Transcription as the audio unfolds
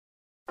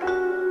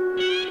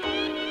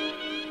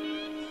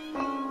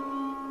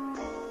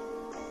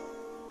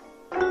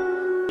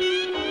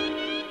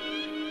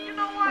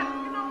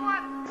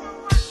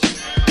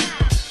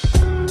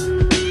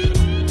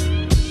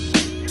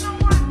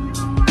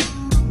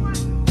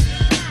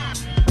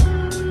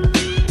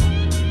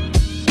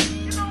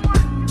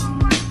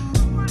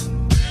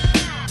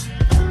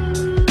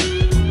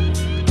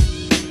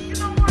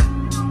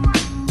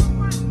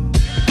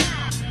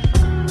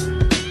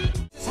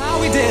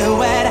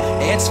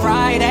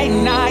Friday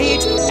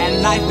night,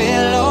 and I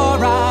feel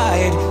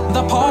alright.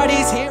 The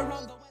party's here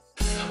on the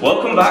west.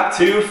 Welcome back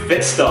to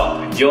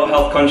Fitstop, your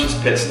health conscious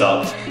pit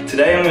stop.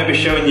 Today I'm going to be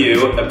showing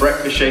you a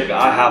breakfast shake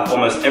that I have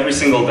almost every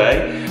single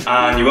day,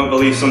 and you won't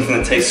believe something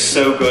that tastes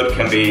so good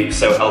can be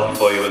so healthy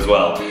for you as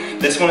well.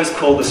 This one is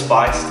called the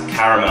Spiced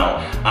Caramel,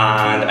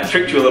 and I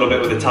tricked you a little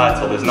bit with the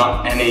title. There's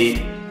not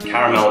any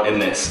caramel in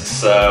this,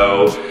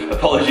 so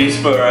apologies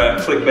for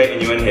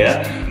clickbaiting you in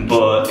here,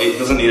 but it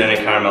doesn't need any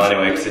caramel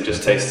anyway because it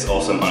just tastes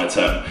awesome on its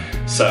own.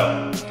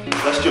 So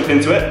let's jump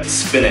into it.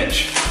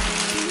 Spinach.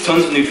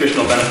 Tons of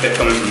nutritional benefit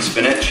coming from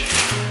spinach.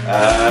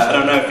 I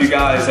don't know if you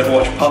guys ever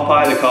watched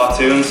Popeye, the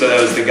cartoon. So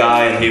there was the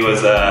guy, and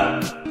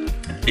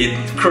he'd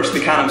crush the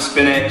can of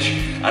spinach,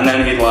 and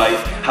then he'd like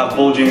have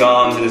bulging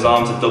arms, and his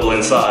arms would double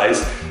in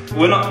size.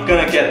 We're not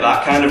gonna get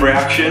that kind of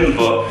reaction,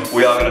 but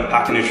we are gonna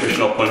pack a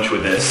nutritional punch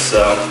with this.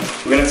 So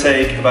we're gonna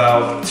take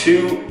about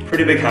 2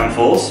 pretty big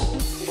handfuls.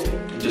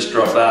 Just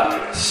drop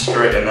that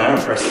straight in there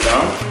and press it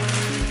down.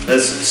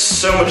 There's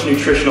so much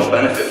nutritional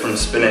benefit from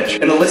spinach.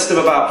 In a list of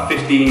about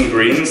 15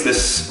 greens,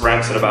 this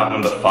ranks at about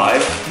number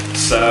 5.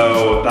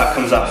 So that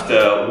comes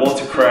after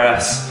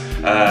watercress,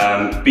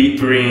 beet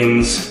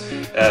greens,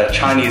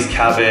 Chinese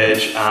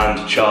cabbage,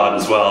 and chard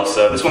as well.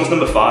 So this one's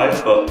number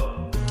 5, but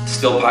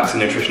still packs a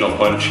nutritional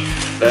punch.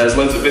 There's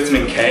loads of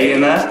vitamin K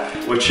in there,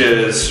 which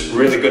is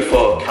really good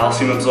for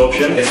calcium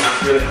absorption. It's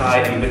really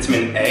high in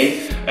vitamin A,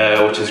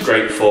 which is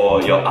great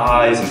for your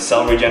eyes and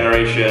cell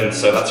regeneration,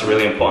 so that's a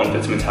really important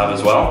vitamin to have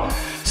as well.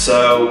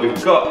 So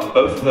we've got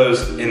both of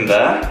those in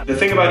there. The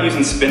thing about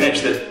using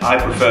spinach that I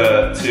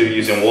prefer to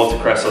using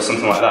watercress or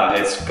something like that,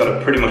 it's got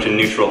a pretty much a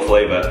neutral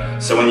flavor.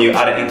 So when you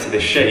add it into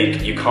this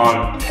shake, you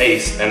can't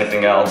taste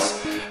anything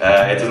else.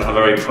 It doesn't have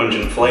a very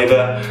pungent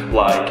flavour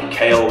like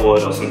kale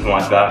would or something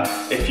like that.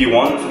 If you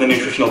want, for the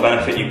nutritional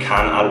benefit, you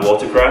can add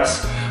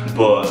watercress,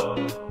 but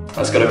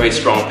that's got a very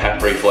strong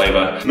peppery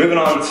flavour. Moving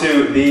on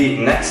to the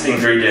next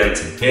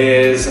ingredient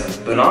is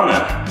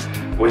banana,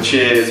 which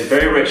is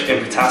very rich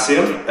in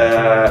potassium,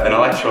 an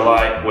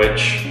electrolyte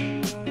which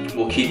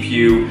will keep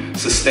you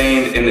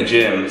sustained in the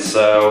gym.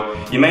 So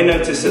you may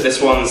notice that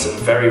this one's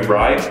very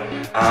ripe,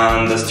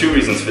 and there's 2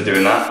 reasons for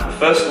doing that. The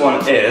first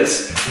one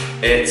is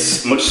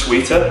it's much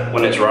sweeter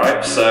when it's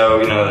ripe,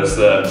 so you know there's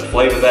the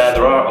flavour there.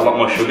 There are a lot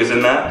more sugars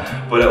in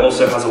there, but it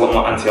also has a lot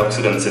more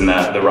antioxidants in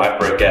there the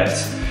riper it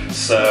gets.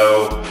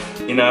 So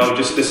you know,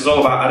 this is all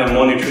about adding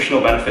more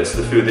nutritional benefits to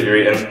the food that you're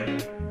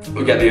eating.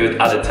 We get the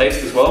added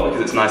taste as well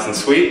because it's nice and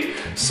sweet.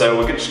 So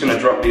we're just going to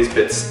drop these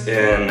bits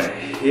in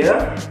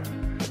here.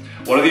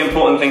 One of the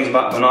important things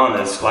about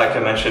bananas, like I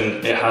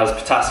mentioned, it has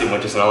potassium,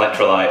 which is an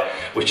electrolyte,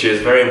 which is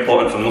very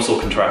important for muscle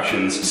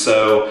contractions.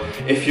 So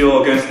if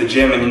you're going to the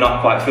gym and you're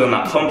not quite feeling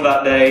that pump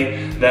that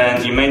day,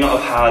 then you may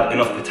not have had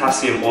enough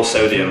potassium or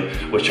sodium,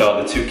 which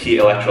are the 2 key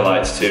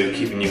electrolytes to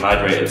keeping you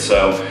hydrated.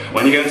 So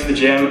when you go into the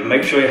gym,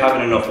 make sure you're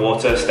having enough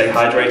water, stay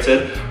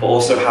hydrated, but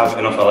also have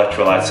enough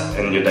electrolytes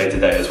in your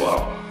day-to-day as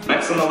well.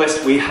 Next on the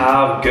list we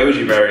have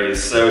Goji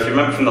Berries. So if you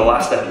remember from the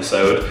last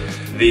episode,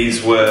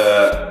 these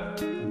were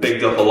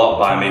bigged up a lot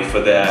by me for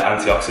their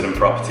antioxidant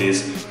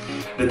properties.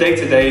 The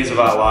day-to-days of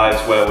our lives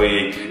where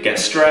we get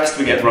stressed,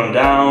 we get run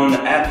down,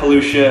 air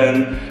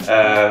pollution,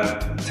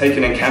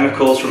 taking in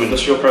chemicals from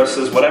industrial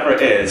processes, whatever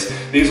it is,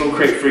 these will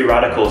create free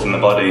radicals in the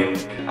body.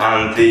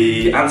 And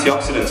the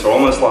antioxidants are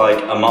almost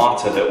like a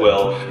martyr that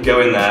will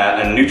go in there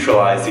and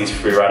neutralize these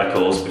free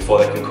radicals before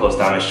they can cause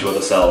damage to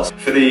other cells.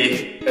 For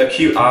the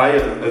acute eye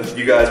of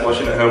you guys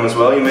watching at home as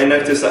well, you may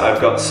notice that I've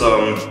got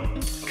some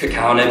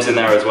Cacao nibs in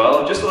there as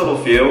well, just a little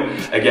few.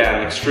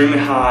 Again, extremely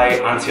high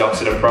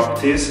antioxidant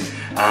properties,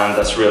 and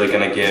that's really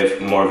going to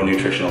give more of a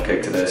nutritional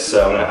kick to this.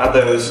 So I'm going to add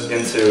those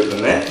into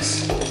the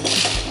mix.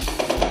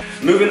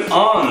 Moving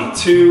on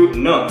to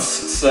nuts.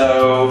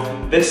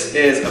 So this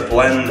is a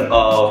blend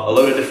of a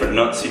load of different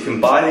nuts. You can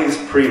buy these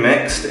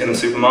pre-mixed in the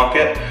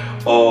supermarket,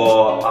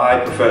 or I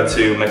prefer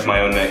to make my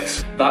own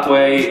mix. That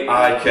way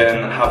I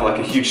can have like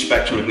a huge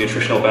spectrum of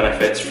nutritional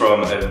benefits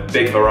from a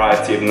big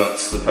variety of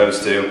nuts as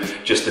opposed to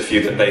just a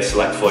few that they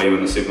select for you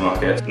in the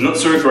supermarket.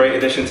 Nuts are a great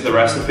addition to the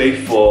recipe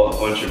for a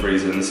bunch of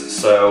reasons.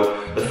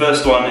 So the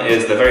first one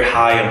is they're very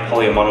high in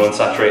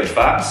polyunsaturated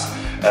fats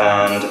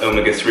and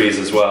omega-3s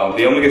as well.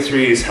 The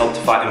omega-3s help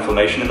to fight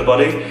inflammation in the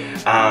body,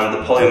 and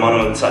the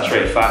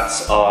polyunsaturated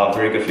fats are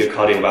very good for your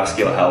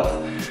cardiovascular health.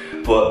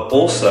 But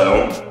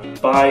also,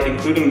 by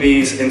including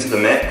these into the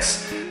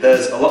mix,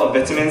 there's a lot of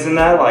vitamins in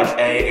there, like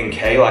A and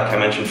K, like I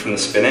mentioned from the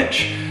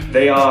spinach.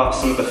 They are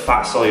some of the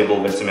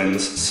fat-soluble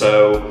vitamins.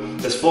 So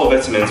there's 4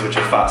 vitamins which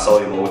are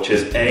fat-soluble, which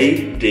is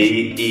A,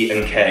 D, E,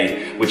 and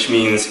K, which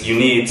means you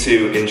need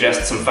to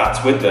ingest some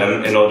fats with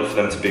them in order for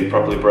them to be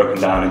properly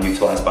broken down and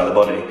utilized by the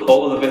body.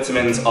 All of the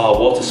vitamins are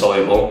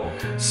water-soluble,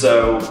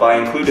 so by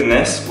including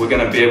this, we're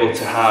going to be able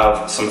to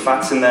have some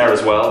fats in there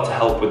as well to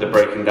help with the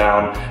breaking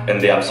down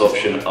and the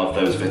absorption of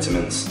those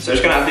vitamins. So I'm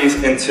just going to add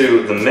these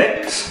into the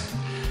mix.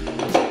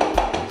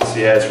 So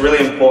yeah, it's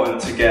really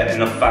important to get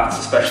enough fats,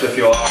 especially if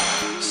you're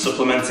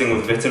supplementing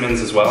with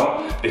vitamins as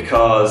well,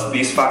 because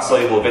these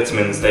fat-soluble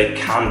vitamins, they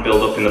can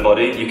build up in the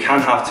body. You can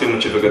have too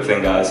much of a good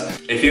thing,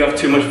 guys. If you have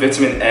too much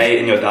vitamin A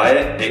in your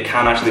diet, it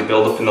can actually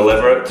build up in the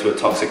liver to a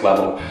toxic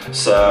level.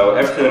 So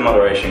everything in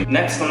moderation.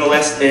 Next on the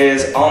list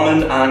is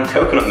almond and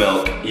coconut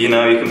milk. You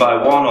know, you can buy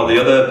one or the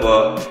other,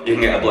 but you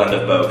can get a blend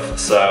of both.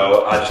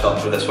 So I just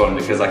opted for this one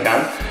because I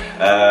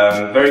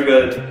can. Very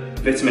good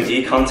vitamin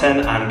E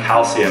content and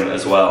calcium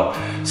as well.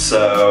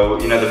 So,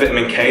 you know, the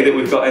vitamin K that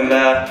we've got in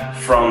there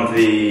from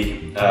the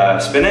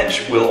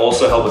spinach will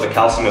also help with the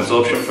calcium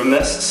absorption from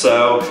this.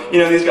 So, you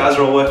know, these guys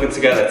are all working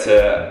together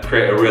to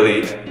create a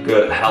really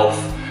good health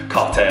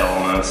cocktail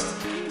almost.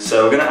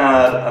 So we're gonna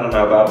add, I don't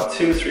know, about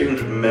 200-300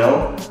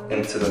 ml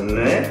into the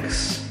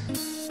mix.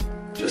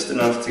 Just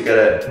enough to get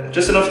it,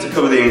 just enough to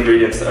cover the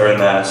ingredients that are in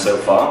there so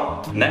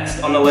far.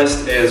 Next on the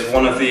list is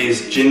one of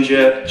these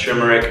ginger,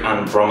 turmeric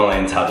and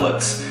bromelain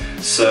tablets.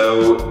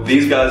 So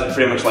these guys are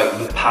pretty much like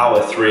the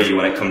power 3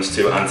 when it comes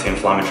to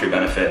anti-inflammatory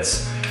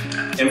benefits.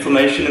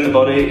 Inflammation in the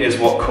body is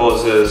what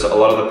causes a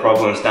lot of the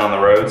problems down the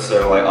road,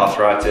 so like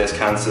arthritis,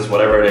 cancers,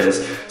 whatever it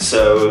is.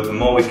 So the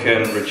more we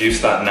can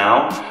reduce that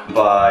now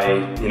by,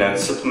 you know,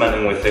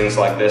 supplementing with things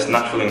like this,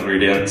 natural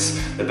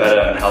ingredients, the better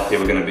and healthier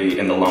we're going to be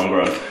in the long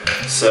run.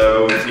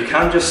 So you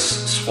can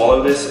just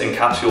swallow this in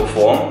capsule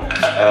form.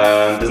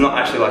 There's not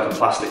actually like a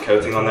plastic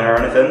coating on there or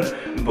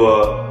anything,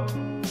 but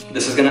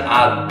this is going to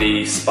add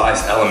the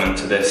spice element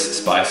to this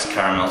spiced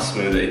caramel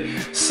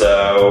smoothie.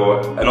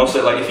 So, and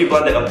also like if you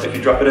blend it up, if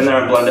you drop it in there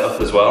and blend it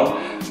up as well,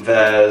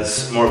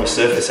 there's more of a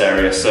surface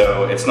area,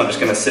 so it's not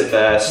just going to sit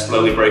there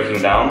slowly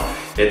breaking down.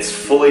 It's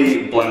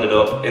fully blended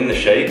up in the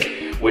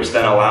shake, which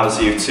then allows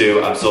you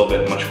to absorb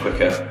it much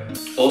quicker.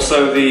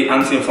 Also, the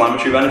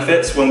anti-inflammatory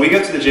benefits. When we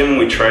go to the gym and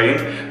we train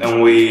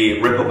and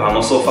we rip up our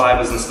muscle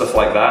fibers and stuff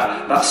like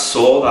that, that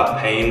sore, that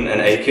pain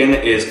and aching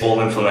is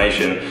all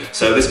inflammation.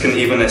 So this can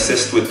even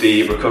assist with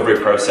the recovery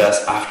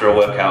process after a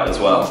workout as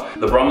well.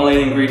 The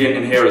bromelain ingredient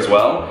in here as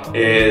well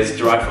is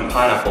derived from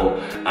pineapple,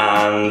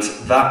 and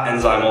that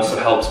enzyme also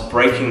helps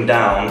breaking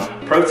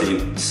down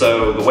protein.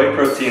 So the whey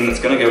protein that's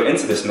going to go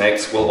into this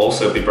mix will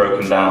also be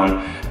broken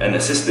down and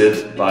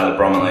assisted by the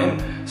bromelain.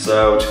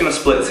 So we're just going to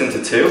split this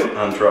into 2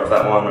 and drop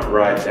that one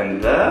right in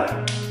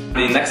there.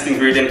 The next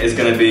ingredient is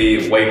going to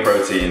be whey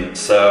protein.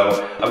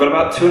 So I've got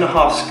about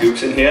 2.5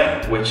 scoops in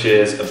here, which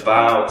is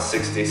about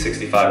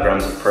 60-65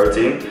 grams of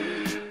protein.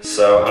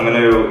 So I'm going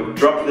to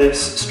drop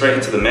this straight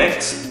into the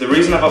mix. The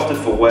reason I've opted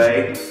for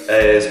whey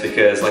is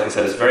because, like I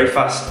said, it's very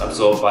fast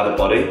absorbed by the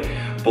body,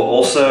 but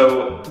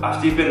also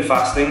after you've been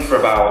fasting for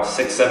about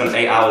 6, 7,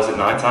 8 hours at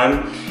night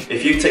time,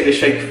 if you take this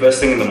shake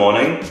first thing in the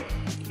morning,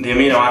 the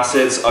amino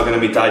acids are going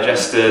to be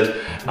digested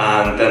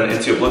and then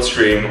into your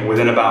bloodstream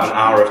within about an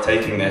hour of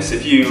taking this.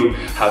 If you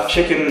have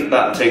chicken,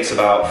 that takes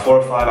about 4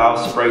 or 5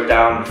 hours to break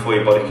down before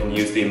your body can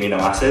use the amino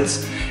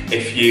acids.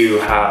 If you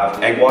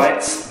have egg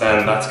whites,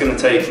 then that's going to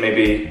take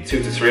maybe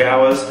 2 to 3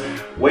 hours.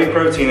 Whey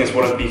protein is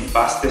one of the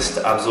fastest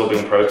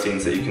absorbing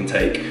proteins that you can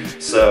take.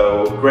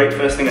 So great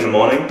first thing in the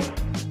morning.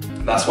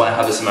 That's why I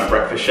have this in my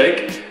breakfast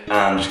shake. And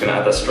I'm just going to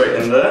add that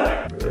straight in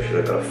there. Really should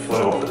have got a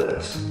funnel for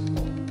this.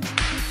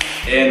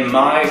 In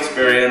my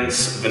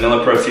experience,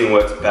 vanilla protein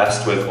works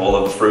best with all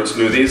of the fruit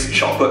smoothies.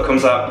 Chocolate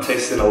comes out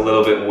tasting a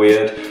little bit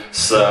weird,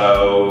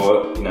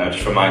 so, you know,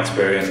 just from my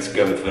experience,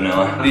 go with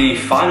vanilla. The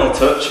final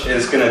touch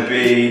is going to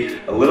be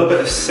a little bit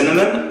of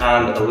cinnamon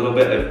and a little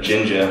bit of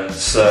ginger.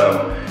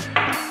 So,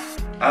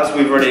 as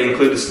we've already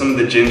included some of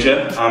the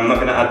ginger, I'm not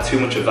going to add too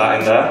much of that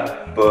in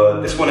there,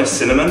 but this one is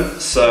cinnamon,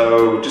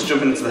 so just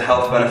jumping into the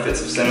health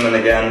benefits of cinnamon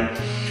again.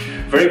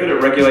 Very good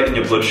at regulating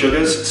your blood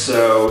sugars,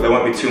 so there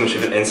won't be too much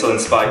of an insulin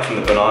spike from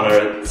the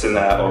banana that's in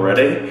there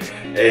already.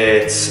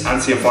 It's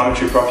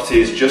anti-inflammatory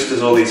properties just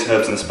as all these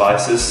herbs and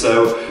spices,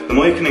 so the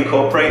more you can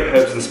incorporate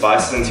herbs and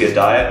spices into your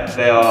diet,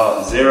 they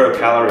are 0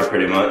 calorie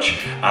pretty much,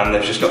 and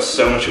they've just got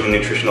so much of a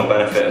nutritional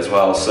benefit as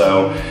well.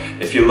 So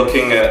if you're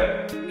looking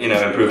at, you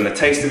know, improving the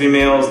taste of your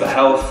meals, the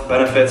health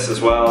benefits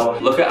as well,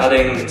 look at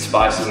adding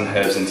spices and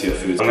herbs into your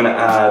foods. I'm going to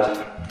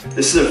add,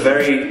 this is a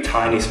very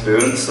tiny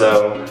spoon,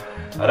 so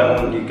I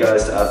don't want you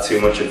guys to add too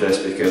much of this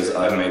because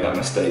I've made that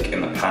mistake in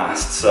the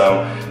past.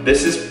 So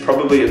this is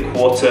probably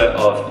 1/4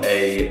 of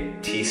a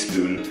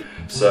teaspoon.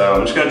 So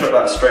I'm just going to drop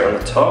that straight on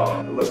the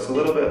top. It looks a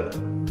little bit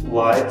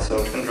light, so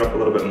I'm just going to drop a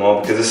little bit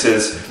more because this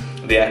is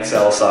the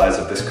XL size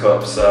of this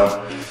cup.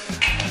 So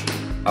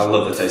I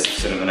love the taste of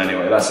cinnamon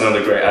anyway. That's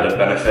another great added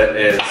benefit,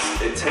 is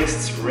it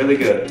tastes really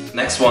good.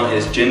 Next one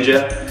is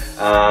ginger,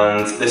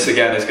 and this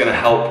again is going to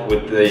help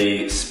with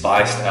the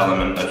spiced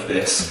element of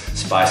this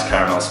spiced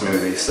caramel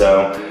smoothie.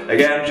 So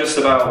again, just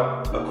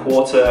about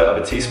 1/4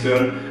 of a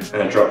teaspoon,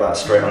 and I drop that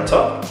straight on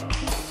top.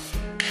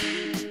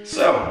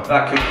 So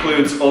that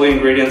concludes all the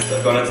ingredients that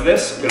have gone into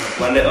this. I'm going to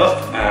blend it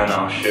up and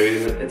I'll show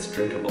you that it's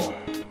drinkable.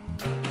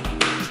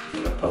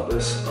 I'm going to pop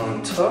this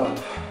on top.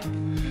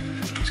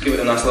 Just give it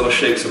a nice little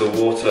shake so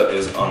the water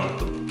is on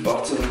the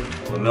bottom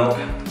of the milk.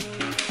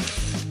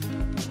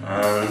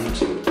 And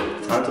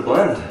time to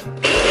blend.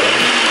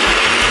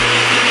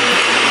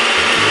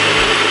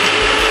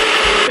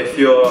 If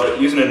you're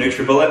using a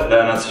NutriBullet,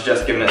 then I'd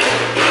suggest giving it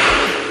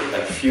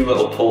a few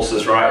little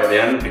pulses right at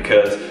the end,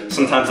 because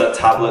sometimes that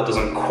tablet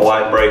doesn't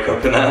quite break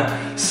up in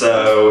there.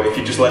 So if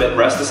you just let it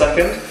rest a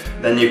second,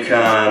 then you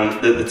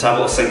can, the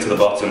tablet will sink to the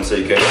bottom, so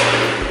you can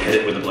hit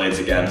it with the blades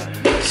again.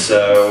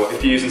 So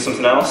if you're using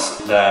something else,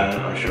 then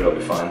I'm sure it'll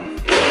be fine.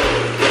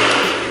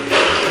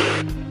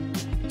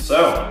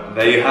 So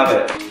there you have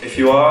it. If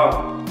you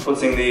are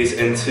putting these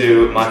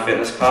into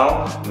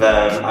MyFitnessPal,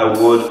 then I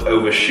would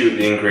overshoot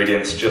the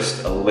ingredients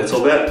just a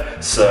little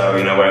bit. So,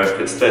 you know, where if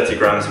it's 30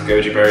 grams of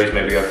goji berries,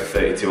 maybe go for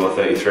 32 or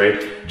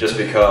 33, just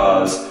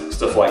because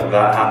stuff like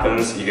that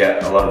happens. You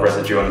get a lot of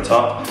residue on the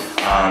top,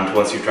 and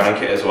once you've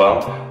drank it as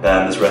well,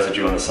 then there's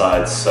residue on the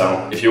sides.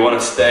 So if you want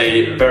to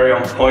stay very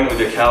on point with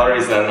your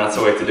calories, then that's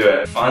the way to do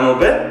it. Final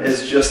bit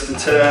is just to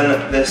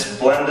turn this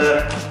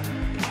blender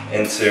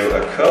into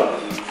a cup.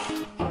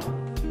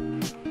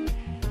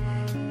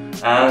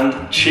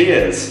 And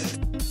cheers!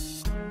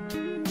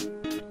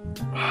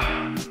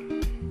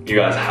 You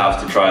guys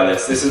have to try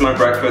this. This is my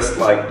breakfast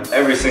like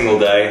every single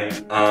day,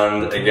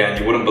 and again,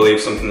 you wouldn't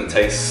believe something that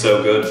tastes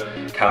so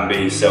good can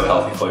be so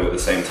healthy for you at the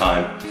same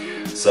time.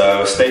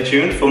 So stay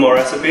tuned for more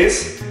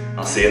recipes.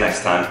 I'll see you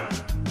next time.